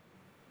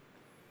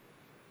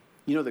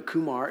 You know that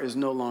Kumar is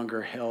no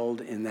longer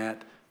held in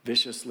that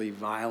viciously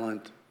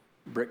violent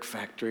brick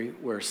factory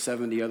where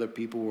 70 other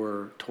people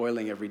were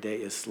toiling every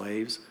day as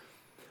slaves.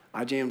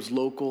 IJM's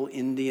local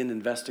Indian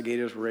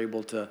investigators were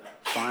able to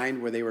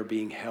find where they were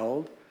being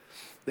held.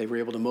 They were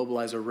able to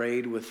mobilize a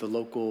raid with the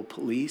local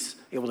police,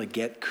 able to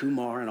get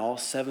Kumar and all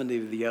 70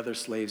 of the other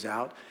slaves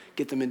out,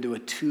 get them into a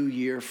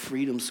 2-year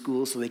freedom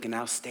school so they can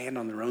now stand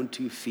on their own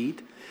 2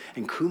 feet.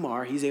 And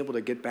Kumar, he's able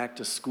to get back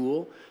to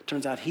school.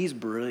 Turns out he's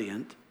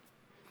brilliant.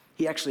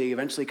 He actually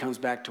eventually comes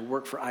back to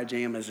work for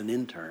IJM as an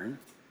intern.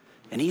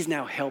 And he's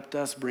now helped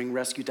us bring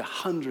rescue to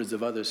hundreds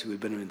of others who have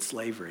been in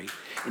slavery.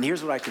 And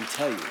here's what I can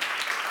tell you.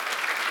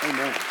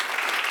 Amen.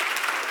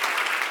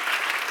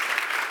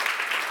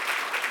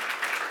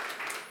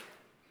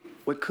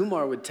 What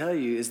Kumar would tell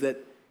you is that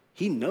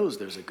he knows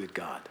there's a good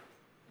God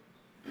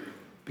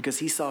because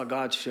he saw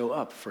God show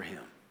up for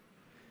him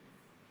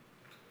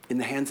in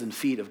the hands and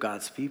feet of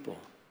God's people.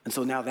 And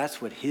so now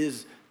that's what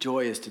his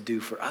joy is to do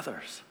for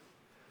others.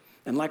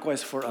 And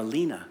likewise for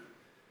Alina,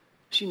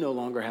 she no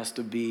longer has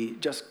to be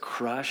just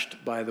crushed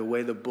by the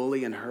way the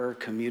bully in her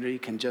community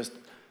can just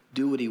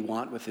do what he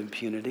wants with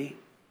impunity.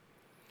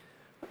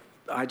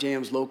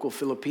 IJM's local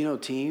Filipino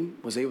team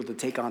was able to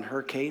take on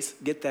her case,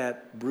 get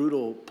that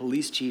brutal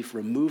police chief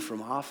removed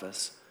from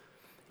office,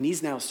 and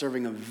he's now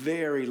serving a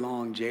very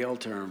long jail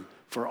term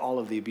for all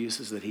of the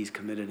abuses that he's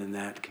committed in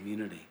that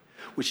community,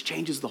 which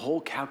changes the whole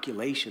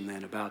calculation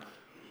then about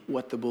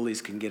what the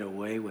bullies can get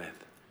away with.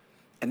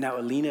 And now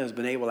Alina has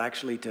been able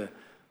actually to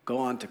go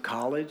on to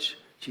college.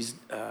 She's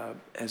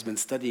has been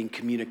studying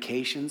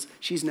communications.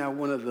 She's now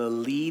one of the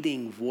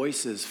leading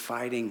voices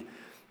fighting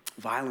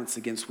violence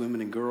against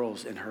women and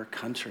girls in her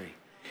country.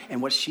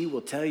 And what she will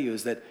tell you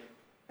is that,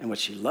 and what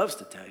she loves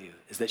to tell you,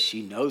 is that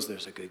she knows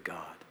there's a good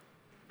God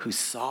who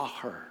saw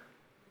her.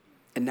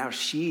 And now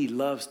she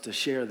loves to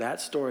share that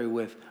story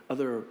with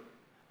other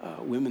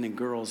women and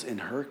girls in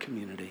her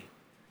community.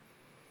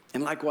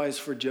 And likewise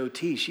for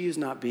Jyoti, she is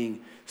not being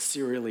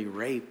serially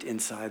raped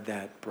inside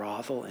that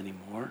brothel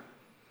anymore.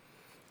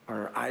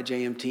 Our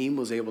IJM team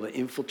was able to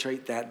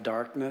infiltrate that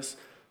darkness,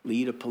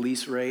 lead a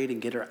police raid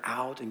and get her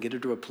out and get her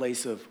to a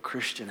place of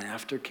Christian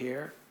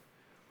aftercare,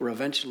 where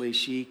eventually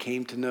she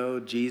came to know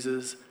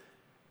Jesus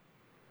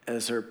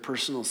as her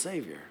personal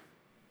Savior,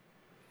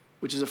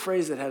 which is a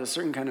phrase that had a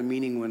certain kind of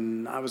meaning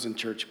when I was in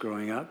church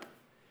growing up.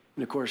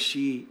 And of course,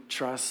 she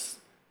trusts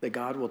that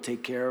God will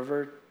take care of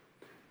her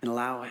and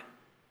allow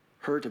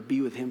her to be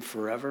with him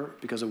forever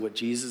because of what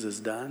Jesus has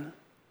done.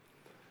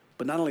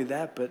 But not only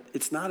that, but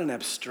it's not an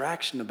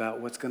abstraction about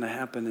what's going to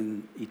happen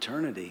in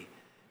eternity.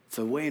 It's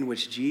a way in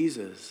which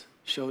Jesus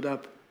showed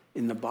up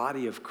in the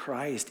body of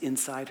Christ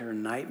inside her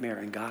nightmare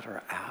and got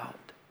her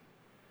out.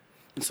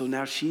 And so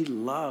now she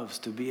loves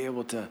to be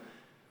able to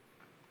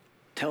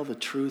tell the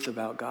truth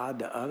about God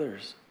to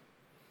others.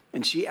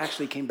 And she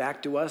actually came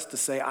back to us to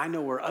say, I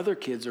know where other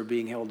kids are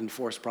being held in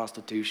forced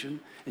prostitution.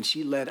 And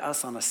she led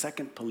us on a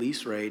second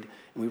police raid,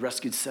 and we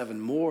rescued 7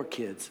 more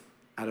kids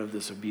out of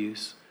this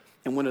abuse.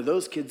 And one of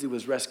those kids who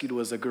was rescued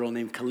was a girl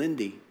named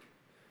Kalindi.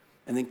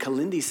 And then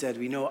Kalindi said,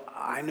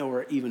 I know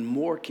where even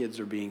more kids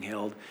are being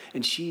held.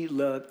 And she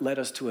led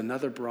us to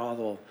another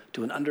brothel,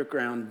 to an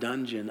underground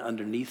dungeon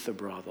underneath the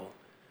brothel,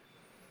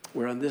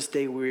 where on this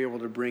day we were able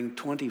to bring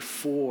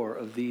 24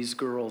 of these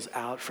girls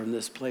out from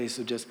this place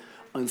of just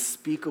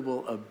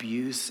unspeakable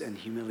abuse and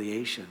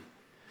humiliation.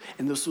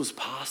 And this was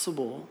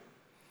possible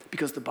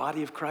because the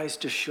body of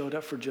Christ just showed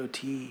up for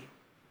Jyoti.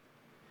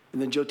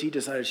 And then Jyoti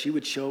decided she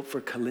would show up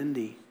for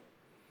Kalindi.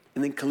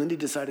 And then Kalindi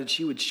decided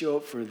she would show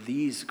up for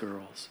these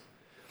girls.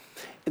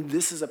 And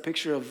this is a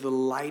picture of the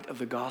light of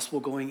the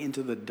gospel going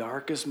into the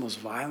darkest, most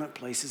violent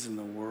places in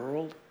the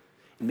world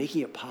and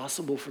making it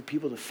possible for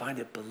people to find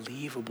it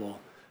believable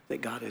that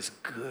God is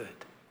good.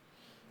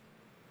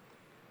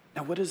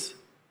 Now, what does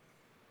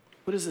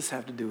this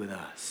have to do with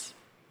us?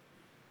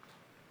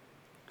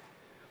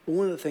 Well,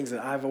 one of the things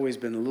that I've always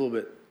been a little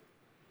bit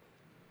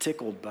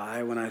tickled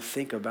by when I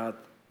think about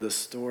the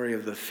story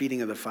of the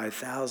feeding of the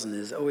 5,000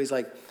 is always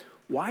like,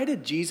 why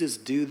did Jesus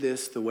do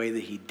this the way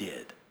that he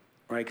did?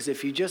 Right? Because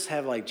if you just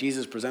have like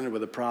Jesus presented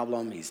with a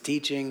problem, he's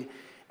teaching,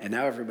 and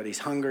now everybody's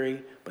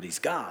hungry, but he's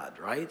God,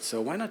 right?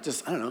 So why not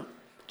just,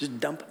 just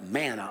dump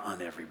manna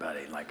on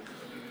everybody, like,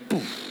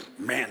 poof,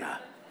 manna,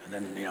 and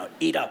then,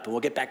 eat up, and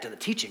we'll get back to the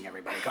teaching,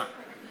 everybody, come on.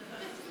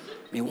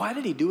 I mean, why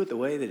did he do it the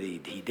way that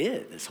he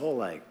did? This whole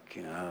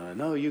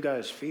no, you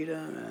guys feed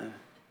him.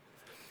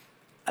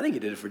 I think he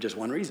did it for just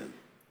one reason.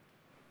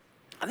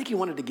 I think he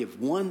wanted to give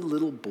one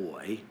little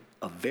boy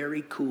a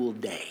very cool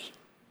day.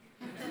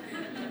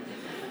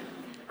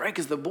 Right?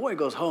 Because the boy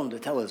goes home to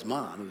tell his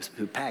mom,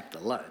 who packed the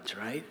lunch,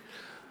 right?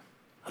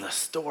 The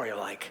story of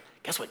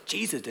guess what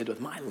Jesus did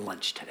with my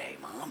lunch today,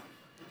 Mom?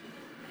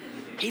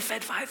 He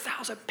fed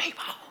 5,000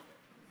 people.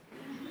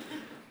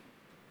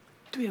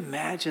 Do you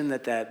imagine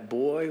that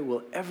boy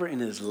will ever in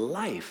his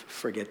life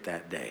forget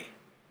that day?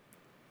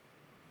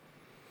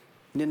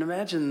 And then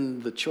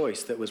imagine the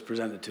choice that was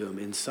presented to him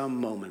in some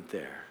moment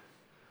there,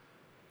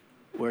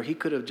 where he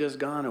could have just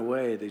gone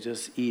away to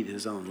just eat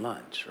his own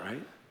lunch,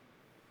 right?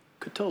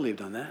 Could totally have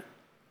done that.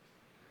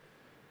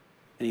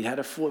 And would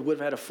have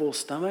had a full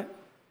stomach,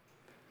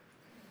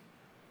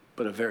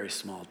 but a very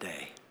small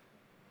day.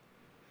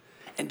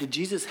 And did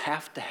Jesus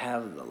have to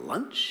have the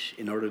lunch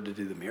in order to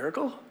do the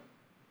miracle?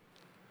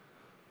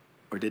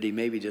 Or did he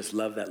maybe just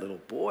love that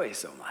little boy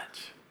so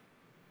much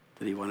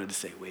that he wanted to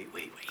say, wait.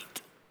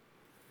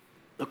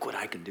 Look what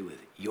I can do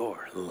with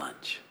your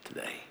lunch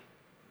today.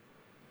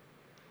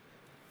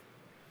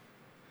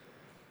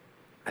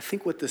 I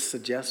think what this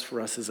suggests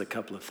for us is a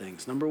couple of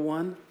things. Number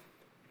one,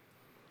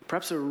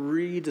 perhaps a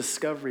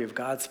rediscovery of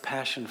God's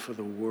passion for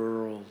the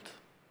world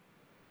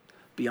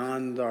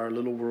beyond our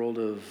little world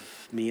of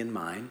me and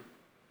mine.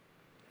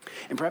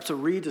 And perhaps a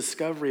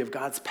rediscovery of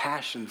God's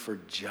passion for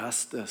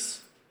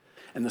justice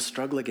and the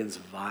struggle against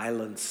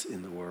violence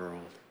in the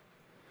world.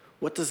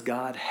 What does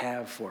God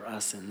have for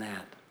us in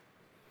that?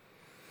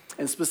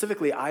 And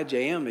specifically,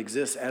 IJM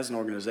exists as an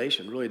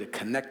organization, really to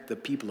connect the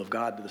people of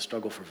God to the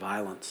struggle for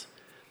violence.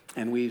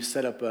 And we've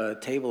set up a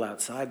table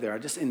outside there. I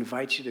just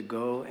invite you to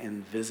go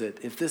and visit.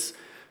 If this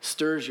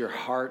stirs your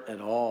heart at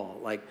all,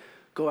 like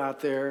go out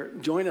there,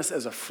 join us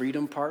as a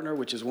freedom partner,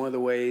 which is one of the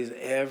ways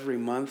every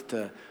month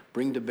to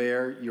bring to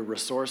bear your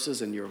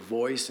resources and your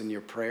voice and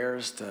your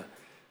prayers to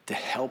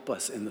help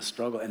us in the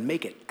struggle and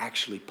make it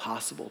actually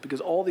possible.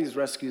 Because all these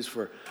rescues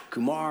for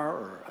Kumar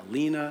or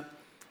Alina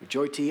or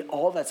Joy T,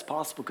 all that's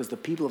possible because the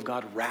people of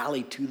God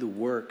rally to the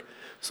work.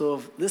 So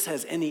if this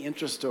has any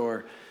interest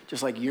or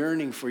just like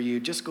yearning for you,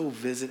 just go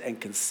visit and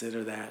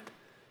consider that.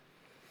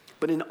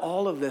 But in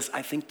all of this,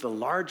 I think the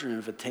larger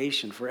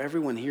invitation for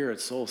everyone here at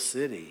Soul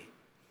City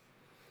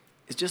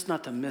is just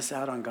not to miss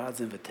out on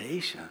God's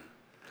invitation.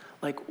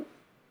 Like,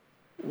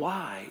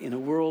 why, in a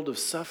world of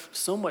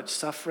so much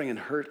suffering and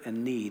hurt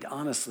and need,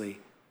 honestly,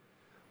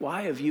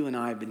 why have you and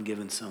I been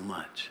given so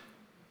much?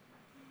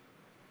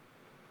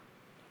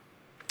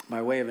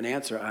 By way of an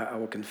answer, I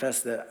will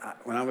confess that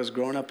when I was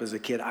growing up as a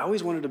kid, I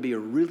always wanted to be a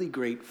really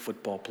great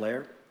football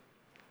player.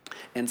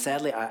 And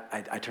sadly,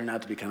 I turned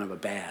out to be kind of a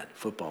bad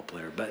football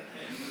player. But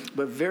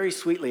very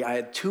sweetly, I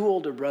had two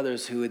older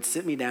brothers who would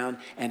sit me down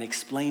and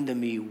explain to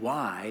me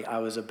why I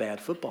was a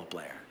bad football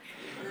player.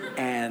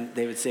 And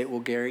they would say, well,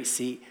 Gary,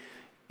 see,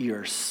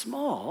 you're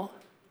small,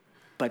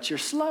 but you're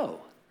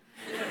slow.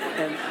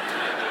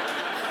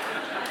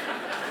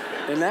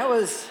 And that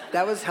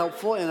was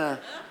helpful in an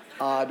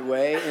odd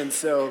way. And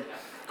so,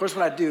 of course,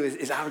 what I'd do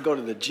is I would go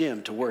to the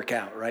gym to work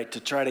out, right, to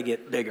try to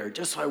get bigger,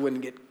 just so I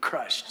wouldn't get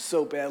crushed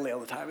so badly all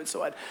the time. And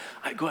so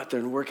I'd go out there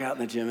and work out in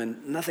the gym,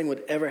 and nothing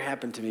would ever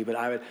happen to me, but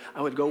I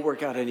would go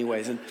work out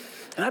anyways. And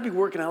I'd be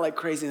working out like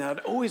crazy, and I'd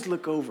always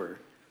look over.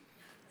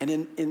 And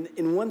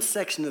in one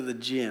section of the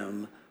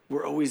gym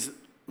were always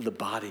the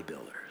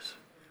bodybuilders.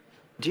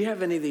 Do you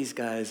have any of these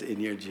guys in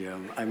your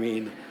gym? I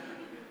mean,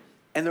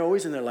 and they're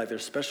always in their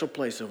special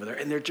place over there,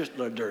 and they're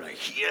like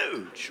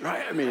huge,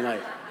 right? I mean,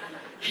 like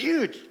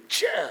huge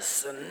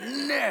chests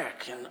and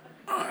neck and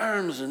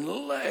arms and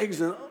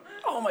legs and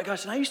oh my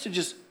gosh! And I used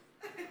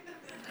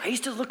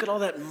to look at all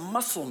that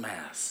muscle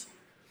mass,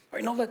 right,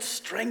 and all that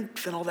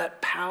strength and all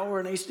that power,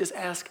 and I used to just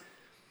ask,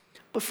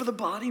 but for the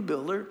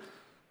bodybuilder,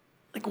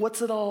 like,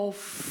 what's it all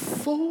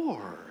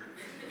for?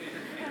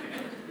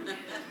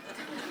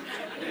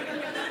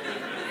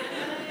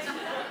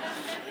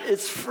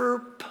 It's for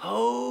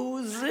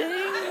posing.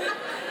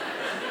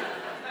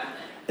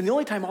 And the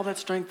only time all that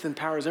strength and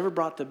power is ever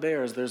brought to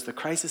bear is there's the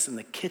crisis in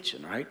the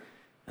kitchen, right?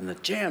 And the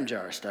jam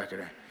jar stuck in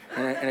her.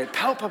 And it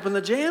pop up in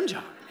the jam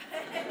jar.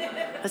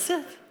 That's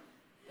it.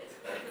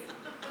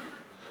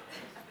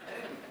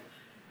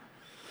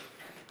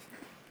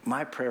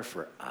 My prayer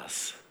for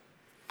us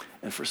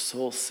and for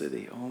Soul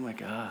City, oh my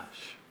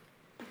gosh,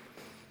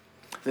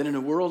 that in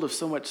a world of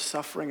so much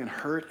suffering and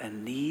hurt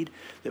and need,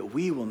 that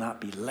we will not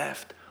be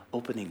left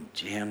opening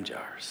jam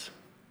jars.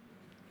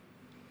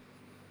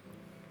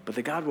 But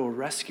that God will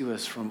rescue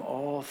us from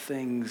all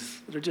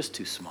things that are just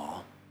too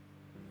small.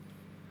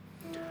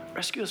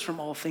 Rescue us from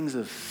all things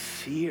of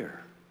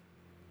fear.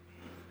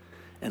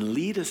 And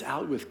lead us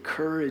out with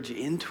courage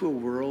into a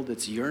world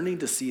that's yearning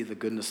to see the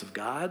goodness of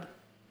God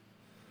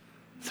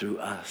through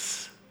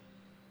us.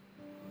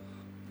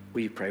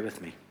 Will you pray with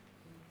me?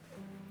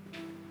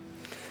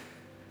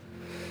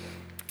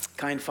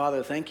 Kind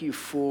Father, thank you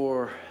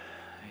for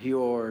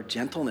your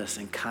gentleness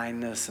and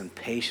kindness and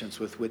patience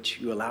with which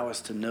you allow us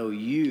to know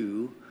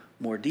you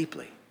more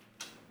deeply.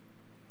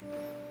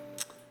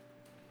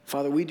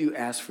 Father, we do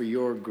ask for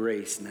your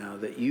grace now,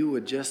 that you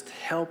would just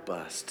help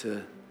us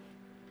to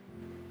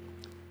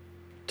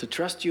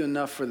trust you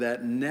enough for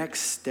that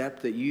next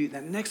step,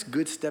 that next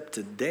good step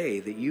today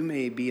that you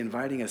may be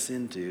inviting us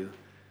into,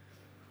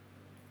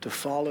 to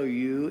follow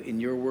you in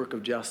your work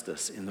of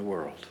justice in the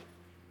world.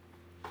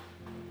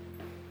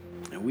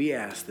 And we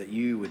ask that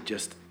you would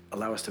just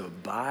allow us to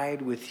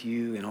abide with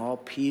you in all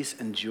peace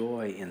and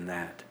joy in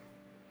that.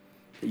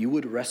 That you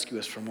would rescue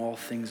us from all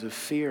things of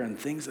fear and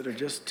things that are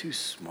just too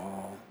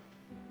small.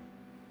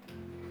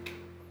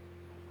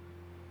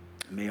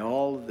 May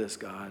all of this,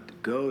 God,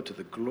 go to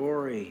the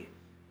glory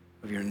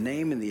of your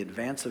name and the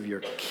advance of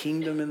your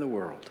kingdom in the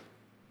world.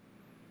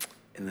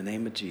 In the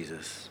name of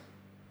Jesus,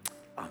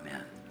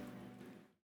 amen.